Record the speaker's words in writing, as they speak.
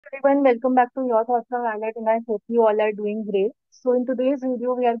Everyone, welcome back to Your Thoughts on Violet, and I hope you all are doing great. So, in today's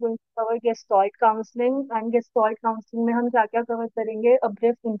video, we are going to cover Gestalt counseling, and Gestalt counseling में हम क्या-क्या cover करेंगे? A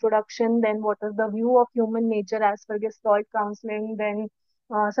brief introduction, then what is the view of human nature as per Gestalt counseling, then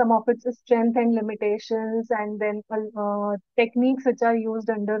some of its strengths and limitations, and then techniques which are used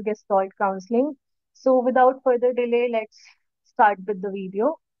under Gestalt counseling. So, without further delay, let's start with the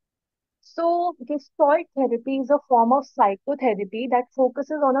video. So, Gestalt therapy is a form of psychotherapy that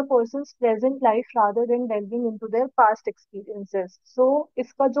focuses on a person's present life rather than delving into their past experiences. So,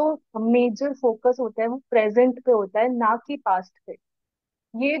 इसका जो major focus होता है वो present पे होता है ना कि past पे.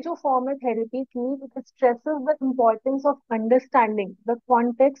 ये जो form है therapy की, it stresses the importance of understanding the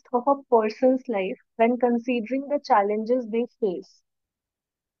context of a person's life when considering the challenges they face.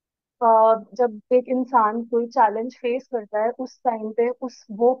 जब एक इंसान कोई चैलेंज फेस करता है उस टाइम पे उस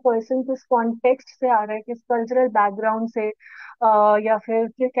वो पर्सन किस कॉन्टेक्स्ट से आ रहा है, किस कल्चरल बैकग्राउंड से या फिर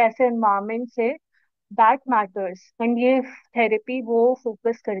कैसे एनवायरमेंट से, दैट मैटर्स एंड ये थेरेपी वो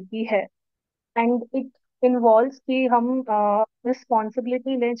फोकस करती है. एंड इट इन्वॉल्व्स कि हम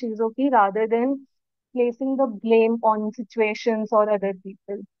रिस्पॉन्सिबिलिटी लें चीज़ों की rather than placing the blame on situations और other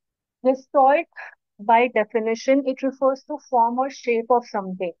people. Distort, by definition, it refers to form or shape of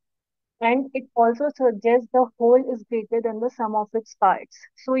something, and it also suggests the whole is greater than the sum of its parts.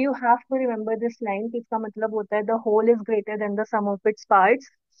 So you have to remember this line कि इसका मतलब होता है the whole is greater than the sum of its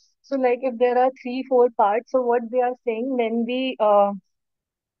parts. So like if there are three, four parts, so what they are saying when we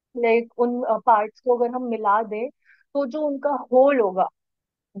like उन parts को अगर हम मिला दें तो जो उनका whole होगा,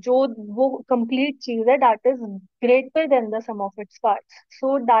 जो वो complete चीज है, that is greater than the sum of its parts.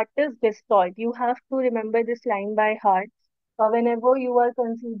 So that is Gestalt. You have to remember this line by heart. Whenever you are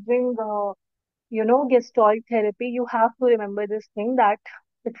considering Gestalt therapy, you have to remember this thing that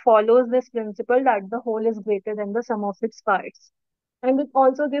it follows this principle that the whole is greater than the sum of its parts. And it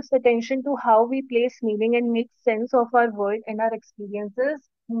also gives attention to how we place meaning and make sense of our world and our experiences.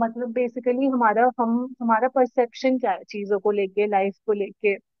 मतलब basically हमारा perception क्या है चीजों को लेके, life को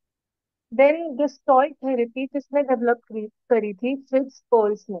लेके. Then gestalt therapy किसने डेवलप करी थी? फ्रिट्ज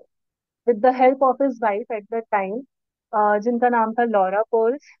पर्ल्स ने, with the help of his wife at the time, जिनका नाम था Laura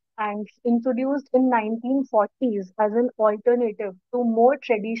pearls, and introduced in 1940s as an alternative to more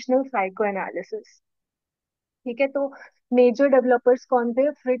traditional psychoanalysis. ठीक है, तो मेजर डेवलपर्स कौन थे?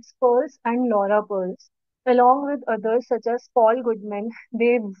 फ्रिट्स pearls and Laura pearls. Along with others such as Paul Goodman, they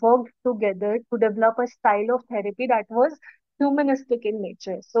worked together to develop a style of therapy that was humanistic in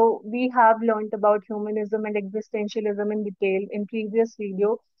nature. So we have learned about humanism and existentialism in detail in previous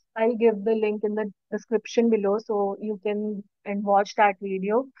video. I'll give the link in the description below so you can and watch that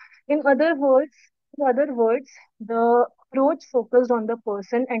video. In other words, the approach focused on the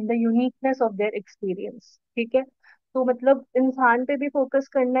person and the uniqueness of their experience. ठीक है, तो मतलब इंसान पे भी focus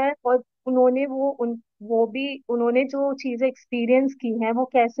करना है और उन्होंने जो चीजें एक्सपीरियंस की हैं वो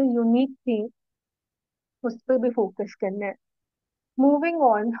कैसे यूनिक थी उस पर भी फोकस करना है. Moving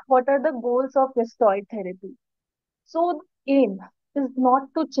on, what are the goals of gestalt therapy? So the aim is not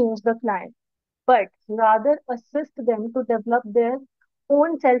to change the client, but rather assist them to develop their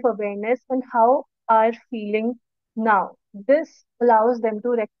own self-awareness and how are feeling now. This allows them to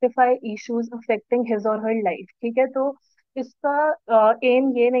rectify issues affecting his or her life. ठीक है, तो इसका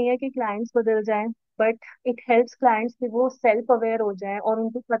M ये नहीं है कि clients बदल जाएं, बट इट हेल्प्स क्लाइंट्स कि वो सेल्फ अवेयर हो जाएं और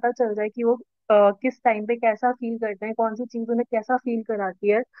उनको पता चल जाए कि वो किस टाइम पे कैसा फील करते हैं, कौन सी चीज उन्हें कैसा फील कराती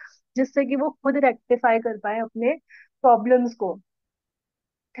है, जिससे कि वो खुद रेक्टिफाई कर पाए अपने प्रॉब्लम्स को.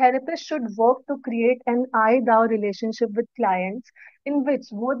 Therapists should work to create an I-thou relationship with clients in which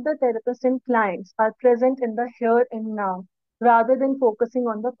both the therapist and clients are present in the here and now rather than focusing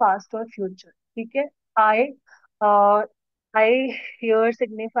on the past or future. ठीक है, I uh, I here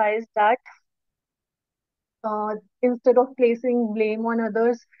signifies that instead of placing blame on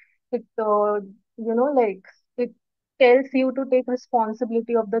others, it like it tells you to take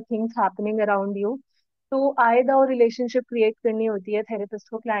responsibility of the things happening around you. तो आए दाव relationship create करनी होती है therapist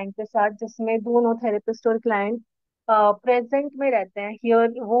को client के साथ, जिसमें दोनों थेरेपिस्ट और क्लाइंट प्रेजेंट में रहते हैं.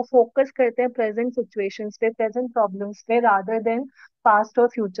 हियर वो फोकस करते हैं प्रेजेंट सिचुएशंस पे, प्रेजेंट प्रॉब्लम्स पे, रादर देन पास्ट और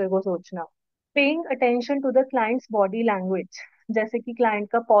फ्यूचर को सोचना. Paying attention to the clients body language, जैसे कि क्लाइंट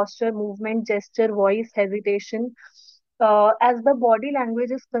का posture, movement, gesture, voice, hesitation, as the body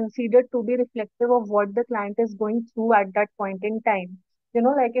language is considered to be reflective of what the client is going through at that point in time.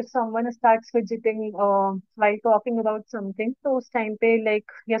 Like if someone starts fidgeting while talking about something, तो उस time पे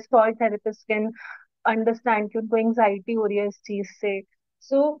like yes, call therapist can understand कि उनको anxiety हो रही है इस चीज से.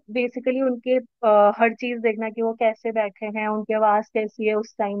 सो बेसिकली उनके हर चीज देखना कि वो कैसे बैठे हैं, उनकी आवाज कैसी है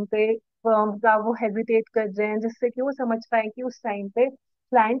उस टाइम पे, क्या वो हेजिटेट कर रहे हैं, जिससे कि वो समझ पाए कि उस टाइम पे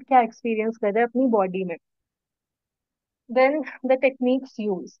क्लाइंट क्या एक्सपीरियंस कर रहा है अपनी बॉडी में. Then the techniques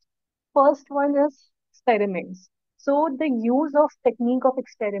used. First one is experiments. So the use of technique of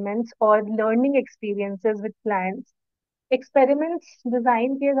experiments or learning experiences with clients. Experiments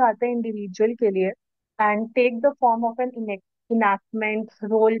design किए जाते हैं इंडिविजुअल के लिए and take the form of N enactment,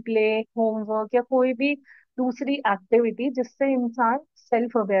 role play, homework या कोई भी दूसरी activity जिससे इंसान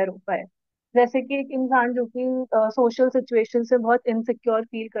सेल्फ अवेयर हो पाए. जैसे कि एक इंसान जो कि सोशल सिचुएशन से बहुत इनसिक्योर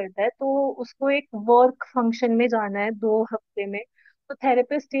फील करता है, तो उसको एक वर्क फंक्शन में जाना है 2 हफ्ते में, तो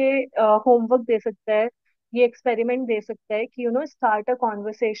थेरेपिस्ट ये होमवर्क दे सकता है, ये एक्सपेरिमेंट दे सकता है कि स्टार्ट अ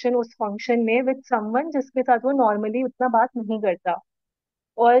कॉन्वर्सेशन उस फंक्शन में विद समवन जिसके साथ वो नॉर्मली उतना बात नहीं करता,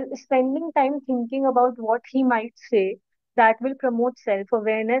 और spending time thinking about what he might say, that will promote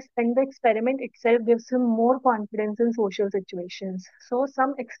self-awareness, and the experiment itself gives him more confidence in social situations. So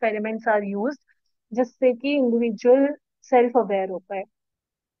some experiments are used जिससे कि इंडिविजुअल सेल्फ अवेयर हो पाए.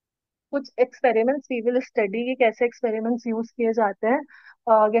 कुछ experiments we will study कि कैसे experiments use किए जाते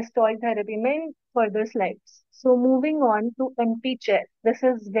हैं गेस्टॉल्ट थेरेपी में in further slides. So moving on to empty chair. This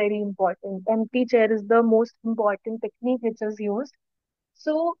is very important. Empty chair is the most important technique which is used.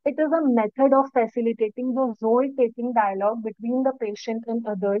 So it is a method of facilitating the role-taking dialogue between the patient and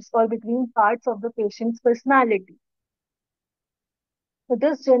others, or between parts of the patient's personality. It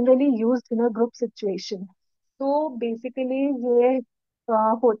is generally used in a group situation. तो basically ये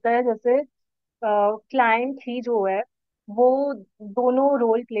होता है जैसे client ही जो है वो दोनों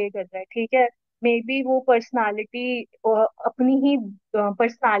role play कर रहा है, ठीक है. मे बी वो पर्सनालिटी अपनी ही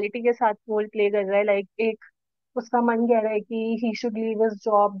पर्सनालिटी के साथ रोल प्ले कर रहा है, लाइक एक उसका मन कह रहा है कि he should leave his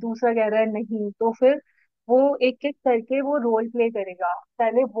job, दूसरा कह रहा है नहीं, तो फिर वो एक एक करके वो रोल प्ले करेगा.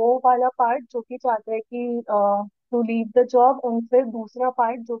 पहले वो वाला पार्ट जो कि चाहता है कि टू लीव द जॉब, और फिर दूसरा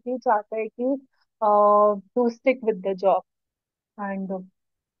पार्ट जो कि चाहता है कि to stick with the job and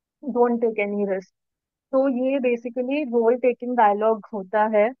don't take any risk. तो ये बेसिकली रोल टेकिंग डायलॉग होता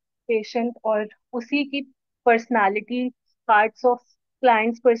है पेशेंट और उसी की personality, parts of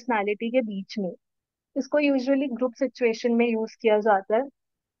clients personality के बीच में. इसको यूजुअली ग्रुप सिचुएशन में यूज किया जाता है.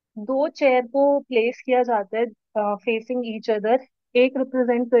 2 चेयर को प्लेस किया जाता है फेसिंग ईच अदर. एक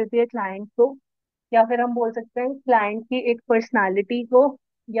रिप्रेजेंट करती है क्लाइंट को, या फिर हम बोल सकते हैं क्लाइंट की एक पर्सनालिटी को,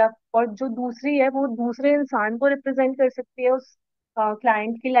 या और जो दूसरी है वो दूसरे इंसान को रिप्रेजेंट कर सकती है उस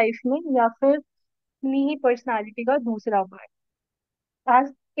क्लाइंट की लाइफ में, या फिर अपनी ही पर्सनालिटी का दूसरा part.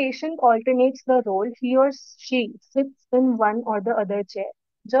 As patient alternates the role, he or she sits in one or the other chair.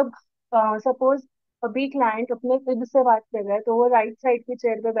 जब सपोज अभी क्लाइंट अपने खुद से बात कर रहा है तो वो राइट साइड की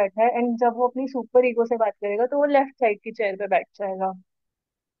चेयर पे बैठा है, एंड जब वो अपनी सुपर ईगो से बात करेगा तो वो लेफ्ट साइड की चेयर पे बैठ जाएगा.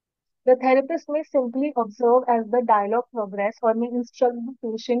 The therapist may simply observe as the dialogue progress, or may instruct the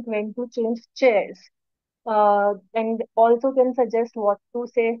patient when to change chairs, and also can suggest what to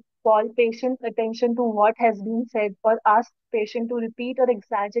say, call patient attention to what has been said, or ask patient to repeat or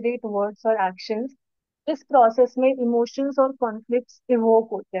exaggerate words or actions. इस process में emotions और conflicts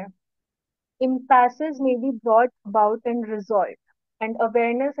evoke होते हैं. Impasses may be brought about and resolved, and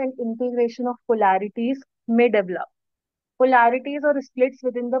awareness and integration of polarities may develop. Polarities or splits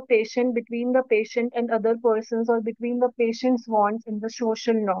within the patient, between the patient and other persons, or between the patient's wants and the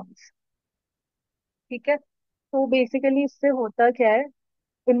social norms. ठीक है. तो basically इससे होता क्या है,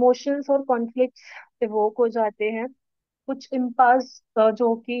 emotions और conflicts evoke हो जाते हैं. कुछ इम्पास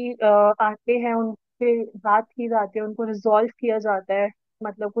जो कि आते हैं उन पे बात की जाती है, उनको रिजॉल्व किया जाता है.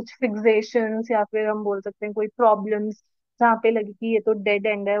 मतलब कुछ फिक्सेशंस या फिर हम बोल सकते हैं कोई प्रॉब्लम्स जहाँ पे लगे कि ये तो डेड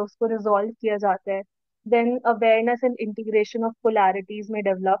एंड है, उसको रिजॉल्व किया जाता है. Then awareness and integration of polarities में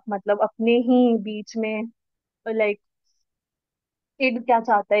डेवलप, मतलब अपने ही बीच में, लाइक इड क्या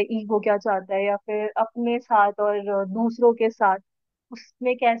चाहता है, ईगो क्या चाहता है, या फिर अपने साथ और दूसरों के साथ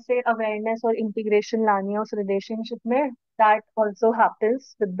उसमें कैसे अवेयरनेस और इंटीग्रेशन लानी है उस रिलेशनशिप में. That also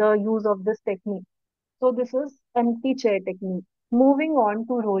happens with the use of this technique. So this is empty chair technique. Moving on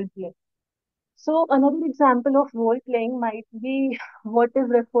to role play. So another example of role playing might be what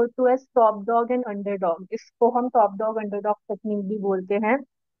is referred to as top dog and underdog. इसको हम top dog underdog technique भी बोलते हैं.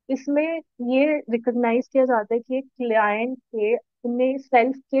 इसमें ये recognise किया जाता है कि एक क्लाइंट के में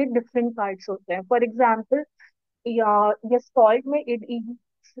सेल्फ के डिफरेंट पार्ट्स होते हैं. फॉर एग्जाम्पल, या गेस्टॉल्ट में इड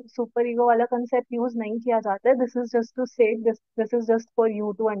सुपर ईगो वाला कंसेप्ट यूज नहीं किया जाता है. दिस इज जस्ट टू से this is just for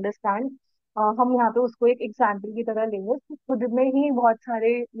you to understand. हम यहाँ पे उसको एक एग्जाम्पल की तरह लेंगे कि खुद में ही बहुत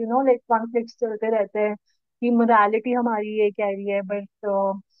सारे लाइक कॉन्फ्लिक्ट्स चलते रहते हैं कि मोरालिटी हमारी ये कह रही है, बट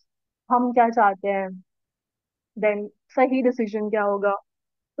हम क्या चाहते हैं, देन सही डिसीजन क्या होगा.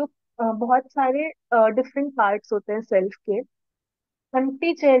 तो बहुत सारे डिफरेंट पार्ट्स होते हैं सेल्फ के.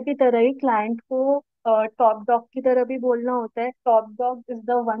 एम्प्टी चेयर की तरह ही क्लाइंट को टॉप डॉग की तरह भी बोलना होता है। Top dog is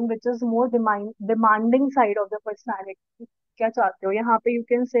the one which is more demanding side of the personality. क्या चाहते हो यहाँ पे, you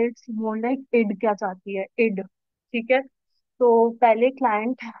can say it's more like end, क्या चाहती है इड। ठीक है। तो पहले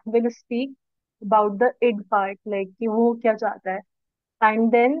client will speak about the end part, like कि वो क्या चाहता है।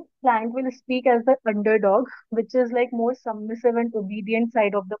 And then client will speak as the underdog, which is like more submissive and obedient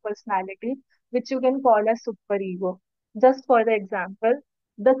side of the personality, which you can call as superego. Just for the example,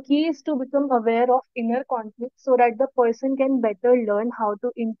 the key is to become aware of inner conflicts so that the person can better learn how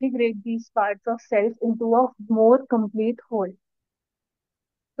to integrate these parts of self into a more complete whole.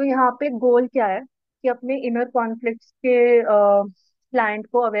 तो यहाँ पे गोल क्या है कि अपने inner conflicts के client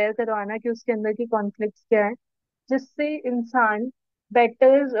को aware करवाना कि उसके अंदर की कॉन्फ्लिक्ट्स क्या है, जिससे इंसान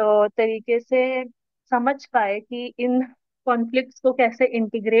बेटर तरीके से समझ पाए कि इन कॉन्फ्लिक्ट्स को कैसे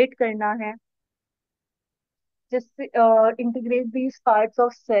इंटीग्रेट करना है, जिससे integrate these parts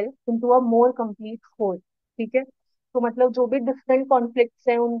of self into a more complete whole. ठीक है। तो मतलब जो भी डिफरेंट कॉन्फ्लिक्ट्स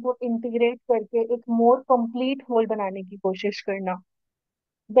हैं उनको इंटीग्रेट करके एक मोर कंप्लीट होल बनाने की कोशिश करना।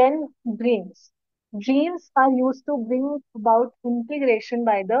 Then dreams. Dreams are used to bring about integration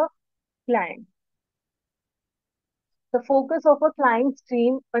by the client. The focus of a client's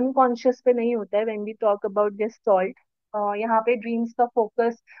dream unconscious पे नहीं होता है when we talk about gestalt. यहाँ पे dreams का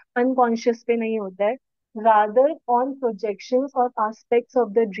focus unconscious पे नहीं होता है, rather on projections और aspects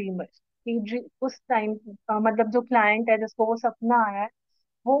of the dreamer. कि उस टाइम मतलब जो client है जिसको वो सपना आया है,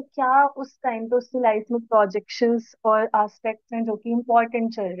 वो क्या उस टाइम पे उसकी लाइफ में प्रोजेक्शंस और एस्पेक्ट्स हैं जो कि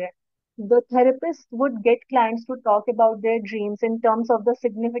इम्पोर्टेंट चल रहे हैं। The therapist would get clients to talk about their dreams in terms of the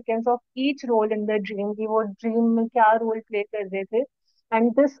significance of each role in the dream, कि वो ड्रीम में क्या रोल प्ले कर रहे थे।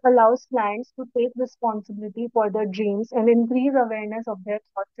 And this allows clients to take responsibility for their dreams and increase awareness of their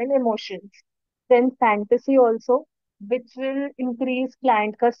thoughts and emotions. Then fantasy also, which will increase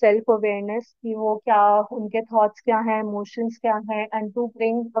client का self awareness कि वो क्या, उनके thoughts क्या हैं, emotions क्या हैं, and to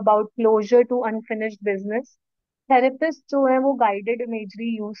bring about closure to unfinished business. Therapist जो है वो गाइडेड इमेजरी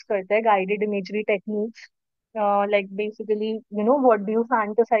यूज करते हैं, guided imagery techniques, like basically you know what do you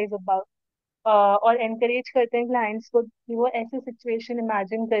fantasise about, और एनकरेज करते हैं क्लाइंट्स को कि वो ऐसी सिचुएशन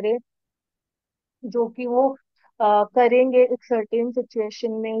इमेजिन करे जो कि वो करेंगे एक सर्टेन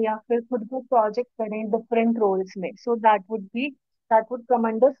सिचुएशन में, या फिर खुद को प्रोजेक्ट करें डिफरेंट रोल्स में। So that would come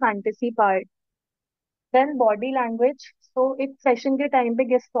under fantasy part. Then body language. तो एक सेशन के टाइम पे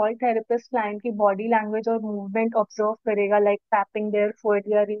गेस्टॉल्ट थेरेपिस्ट क्लाइंट की बॉडी लैंग्वेज और मूवमेंट ऑब्जर्व करेगा, लाइक टैपिंग देयर फुट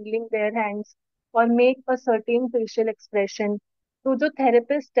या रिंगलिंग देयर हैंड्स, और make a certain facial expression. तो जो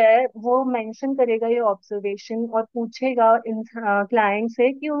थेरेपिस्ट है वो मेंशन करेगा ये ऑब्जर्वेशन और पूछेगा इन क्लाइंट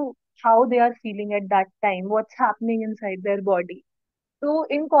से कि how they are feeling at that time, what's happening inside their body. तो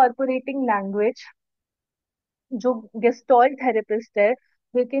इनकॉर्पोरेटिंग लैंग्वेज, जो गेस्टॉल्ट थेरेपिस्ट है,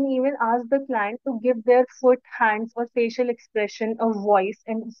 they can even ask the client to give their foot, hands or facial expression a voice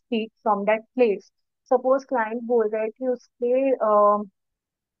and speak from that place. Suppose client बोल रहा है कि उसके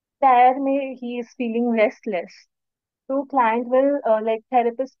पैर में he is feeling restless, तो client will like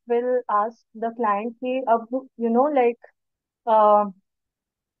therapist will ask the client कि अब you know like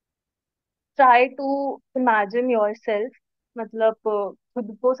try to imagine yourself, मतलब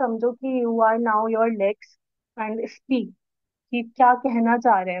खुद को समझो कि you are now your legs and speak कि क्या कहना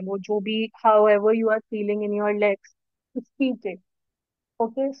चाह रहे हैं वो, जो भी however you are feeling in your legs, speak it.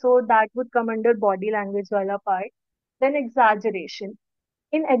 Okay, so that would come under body language वाला part. Then exaggeration.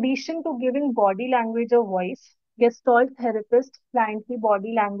 In addition to giving body language a voice, gestalt therapist client की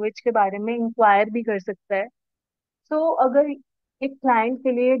body language के बारे में inquire भी कर सकता है। सो अगर एक क्लाइंट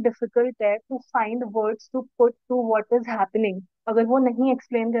के लिए डिफिकल्ट है to find words to put to what is happening, अगर वो नहीं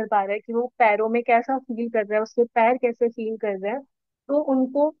एक्सप्लेन कर पा रहा है कि वो पैरों में कैसा फील कर रहा है, उसके पैर कैसे फील कर रहे हैं, तो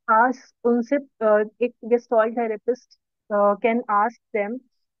उनको उनसे एक Gestalt therapist can ask them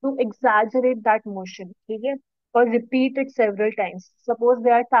to exaggerate that motion. ठीक है। और repeat it several times. Suppose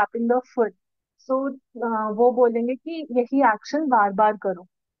they are tapping the foot, सो वो बोलेंगे कि यही एक्शन बार बार करो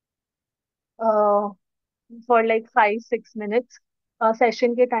फॉर लाइक 5-6 मिनट्स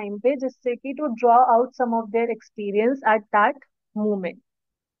सेशन के टाइम पे, जिससे कि to draw out some of their experience at that moment.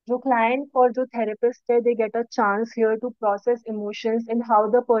 जो क्लाइंट और जो थेरेपिस्ट है, they get a chance here to process emotions and how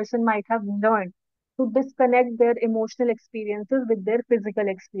the person might have learn to disconnect there emotional experiences with their physical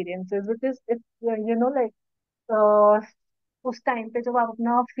experiences, which is if you know like उस time पे जब आप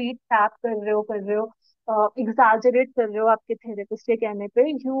अपना feet tap कर रहे हो exaggerate कर रहे हो आपके थेरेपिस्ट के कहने पे,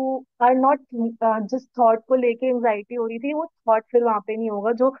 यू आर नॉट, जिस थॉट को लेके एंजाइटी हो रही थी वो थॉट फिर वहां पे नहीं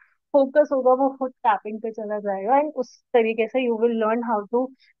होगा, जो फोकस होगा वो फुट टैपिंग पे चला जाएगा, एंड उस तरीके से you will learn how to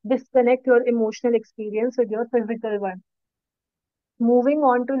disconnect your emotional experience with your physical one. Moving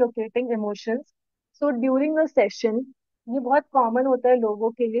on to locating emotions. So during a session ये बहुत कॉमन होता है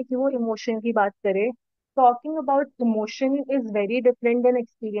लोगों के लिए कि वो इमोशन की बात करें. Talking about emotion is very different then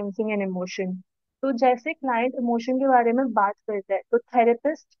experiencing an emotion. तो जैसे क्लाइंट इमोशन के बारे में बात करता है तो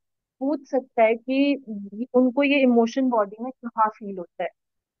थेरेपिस्ट पूछ सकता है कि उनको ये इमोशन बॉडी में कहाँ फील होता है.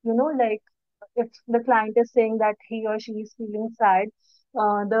 Like if the client is saying that he or she is feeling sad,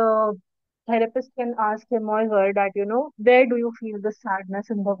 the therapist can ask him or her that, where do you feel the sadness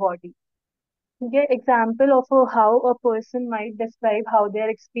in the body? Get example of how a person might describe how they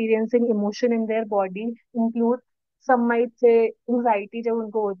are experiencing emotion in their body include some might say anxiety जब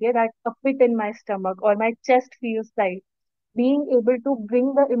उनको होती है that a pit in my stomach or my chest feels tight. Being able to bring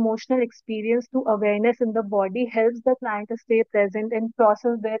the emotional experience to awareness in the body helps the client to stay present and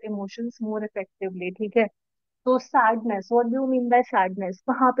process their emotions more effectively. ठीक है. तो sadness, what do you mean by sadness,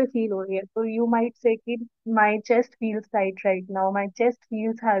 कहाँ पे feel हो रही है? तो you might say कि my chest feels tight right now, my chest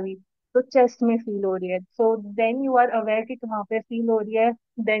feels heavy. तो चेस्ट में फील हो रही है, so then you are aware कि कहाँ पे फील हो रही है.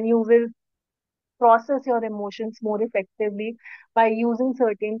 Then you will process your emotions more effectively by using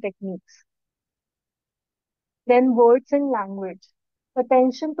certain techniques. Then words and language.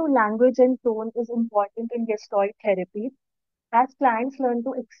 Attention to language and tone is important in Gestalt therapy. As clients learn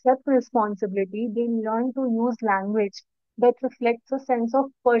to accept responsibility, they learn to use language that reflects a sense of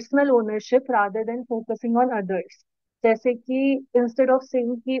personal ownership rather than focusing on others. जैसे कि instead of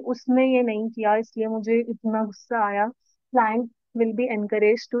saying कि उसने ये नहीं किया इसलिए मुझे इतना गुस्सा आया, client will be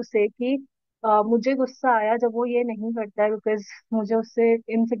encouraged to say कि मुझे गुस्सा आया जब वो ये नहीं करता है बिकॉज मुझे उससे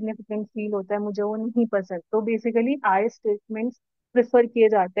इनसिग्निफिकेंट फील होता है, मुझे वो नहीं पसंद. तो बेसिकली आई स्टेटमेंट्स प्रेफर किए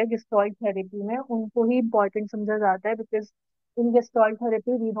जाते हैं गेस्टॉल्ट थेरेपी में, उनको ही इम्पोर्टेंट समझा जाता है because in gestalt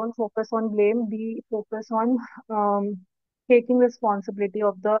therapy, we don't focus on blame, we focus on taking responsibility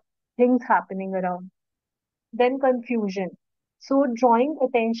of the things happening around. Then confusion. So drawing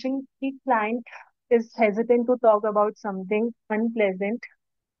attention, the client is hesitant to talk about something unpleasant.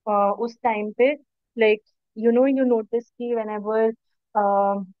 उस time पे like you notice कि whenever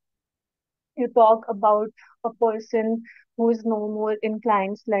uh, you talk about a person who is no more in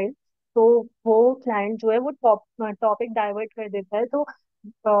client's life, तो वो client जो है वो topic divert कर देता है. तो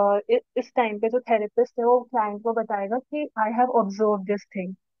इस टाइम पे जो थेरेपिस्ट है वो क्लाइंट को बताएगा कि I have observe this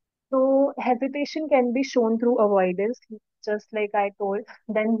thing. तो hesitation can be shown through avoidance, just like I told.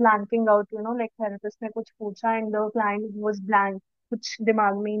 Then blanking out, like therapist ने कुछ पूछा and the client was blank, कुछ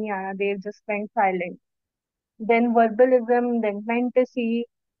दिमाग में ही नहीं आया, they just went silent. Then verbalism, then fantasy,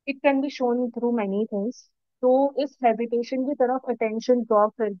 it can be shown through many things. तो इस hesitation की तरफ attention draw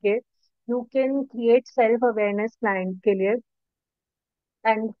करके you can create self awareness client के लिए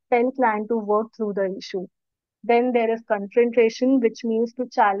and tell client to work through the issue. Then there is confrontation, which means to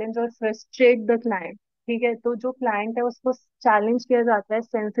challenge or frustrate the client. ठीक है, तो जो client है उसको challenge किया जाता है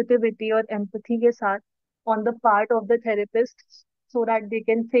sensitivity और empathy के साथ on the part of the therapist so that they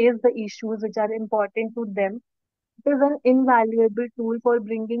can face the issues which are important to them. It is an invaluable tool for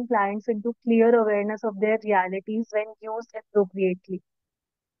bringing clients into clear awareness of their realities when used appropriately.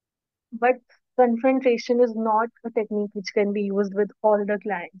 But confrontation is not a technique which can be used with all the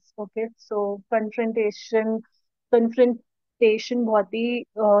clients. Okay, so confrontation बहुत ही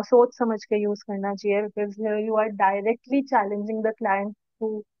सोच समझ के use करना चाहिए because here you are directly challenging the client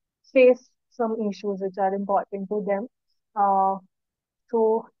to face some issues which are important to them. Uh,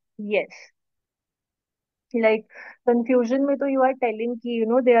 so yes, like confusion में तो you are telling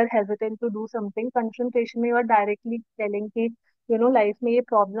कि they are hesitant to do something. Confrontation में you are directly telling कि life में ये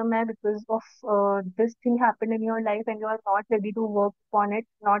problem है because of this thing happened in your life and you are not ready to work on it.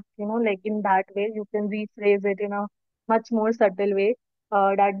 Not like in that way, you can rephrase it in a much more subtle way.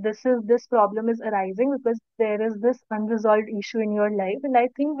 That this problem is arising because there is this unresolved issue in your life and I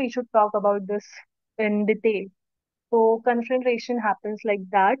think we should talk about this in detail. So confrontation happens like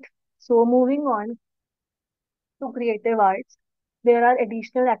that. So moving on to creative arts, there are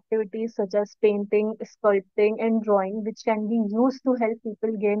additional activities such as painting, sculpting, and drawing, which can be used to help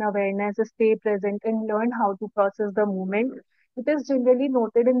people gain awareness, stay present, and learn how to process the moment. It is generally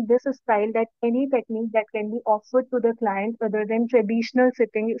noted in this style that any technique that can be offered to the client other than traditional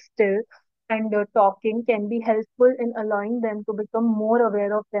sitting still and talking can be helpful in allowing them to become more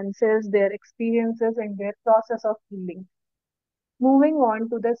aware of themselves, their experiences, and their process of healing. Moving on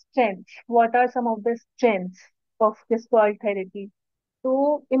to the strengths. What are some of the strengths of Gestalt therapy?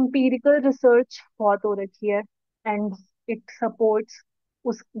 तो empirical research बहुत हो रखी है and it supports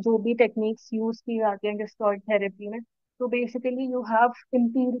उस जो भी techniques use की जाती हैं Gestalt therapy में. So basically you have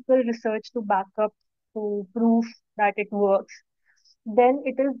empirical research to back up to prove that it works. then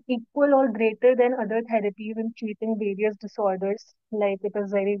it is equal or greater than other therapies in treating various disorders, like it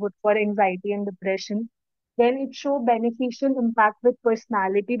is very good for anxiety and depression. Then it show beneficial impact with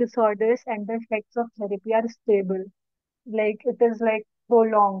personality disorders, and the effects of therapy are stable. Like it is like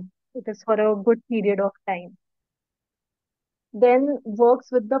prolonged. It is for a good period of time. Then works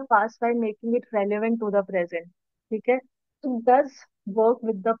with the past by making it relevant to the present. Okay? It does work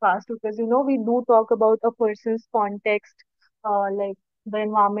with the past because we do talk about a person's context, like the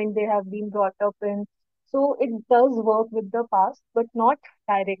environment they have been brought up in. So it does work with the past, but not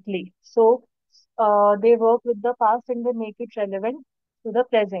directly. So they work with the past and they make it relevant to the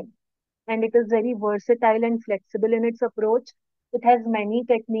present, and it is very versatile and flexible in its approach. It has many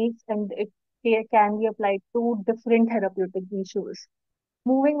techniques and it can be applied to different therapeutic issues.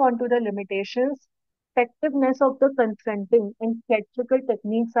 Moving on to the limitations, effectiveness of the confronting and theatrical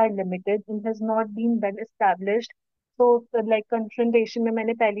techniques are limited and has not been well established. So like confrontation में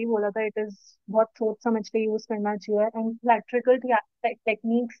मैंने पहले ही बोला था, it is बहुत सोच समझ के use करना चाहिए, and theatrical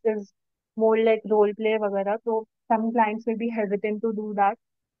techniques is more like role play वगैरह, तो some clients will be hesitant to do that,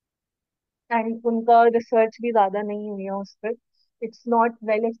 and उनका रिसर्च भी ज्यादा नहीं हुई है उस पर. इट्स नॉट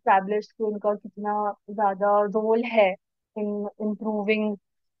वेल एस्टेब्लिश्ड कि उनका कितना ज्यादा रोल है in improving,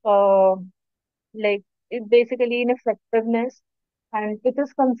 like it basically ineffectiveness, and it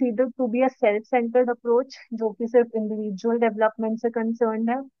is considered to be a self-centered approach जो कि सिर्फ individual development से concerned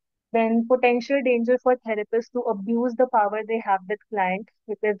है. Then potential danger for therapists to abuse the power they have with client,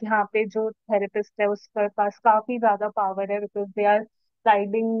 because यहाँ पे जो therapist है उसके पास काफी ज्यादा power है, because they are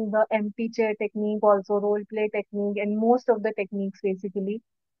guiding the empty chair technique, also role play technique, and most of the techniques basically.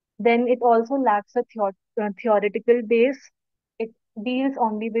 Then it also lacks a theoretical base. It deals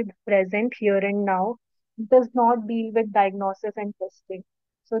only with present, here and now. It does not deal with diagnosis and testing.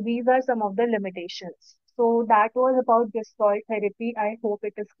 So these are some of the limitations. So that was about Gestalt therapy. I hope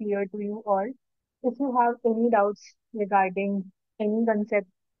it is clear to you all. If you have any doubts regarding any concept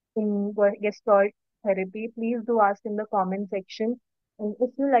in Gestalt therapy, please do ask in the comment section. And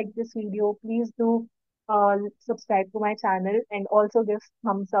if you like this video, please do subscribe to my channel and also give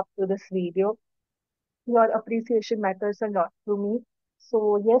thumbs up to this video. Your appreciation matters a lot to me.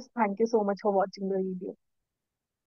 So yes, thank you so much for watching the video.